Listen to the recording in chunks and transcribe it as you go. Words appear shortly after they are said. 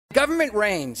government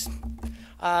reigns,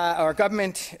 or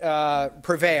government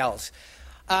prevails,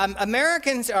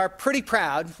 Americans are pretty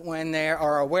proud, when they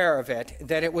are aware of it,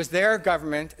 that it was their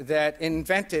government that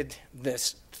invented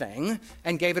this thing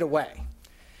and gave it away.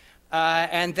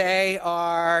 And they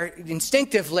are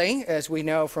instinctively, as we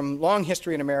know from long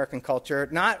history in American culture,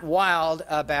 not wild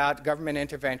about government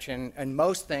intervention in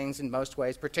most things, in most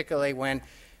ways, particularly when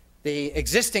the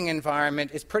existing environment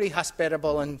is pretty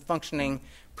hospitable and functioning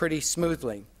pretty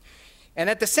smoothly. And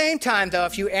at the same time, though,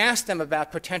 if you ask them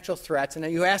about potential threats, and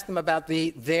you ask them about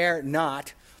the "they're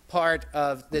not" part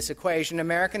of this equation,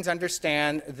 Americans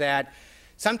understand that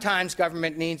sometimes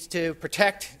government needs to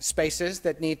protect spaces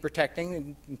that need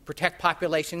protecting, protect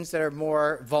populations that are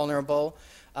more vulnerable,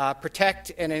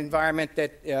 protect an environment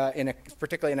that,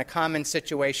 particularly in a common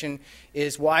situation,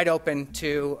 is wide open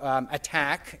to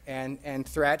attack and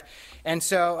threat. And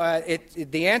so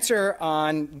the answer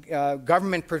on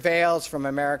government prevails from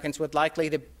Americans would likely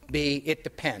to be, it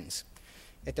depends.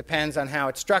 It depends on how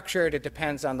it's structured. It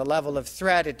depends on the level of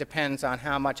threat. It depends on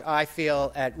how much I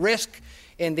feel at risk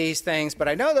in these things. But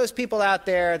I know those people out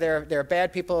there, they're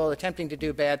bad people attempting to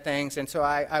do bad things, and so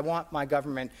I want my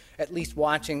government at least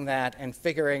watching that and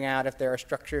figuring out if there are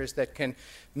structures that can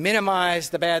minimize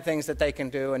the bad things that they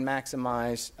can do and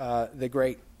maximize the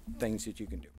great things that you can do.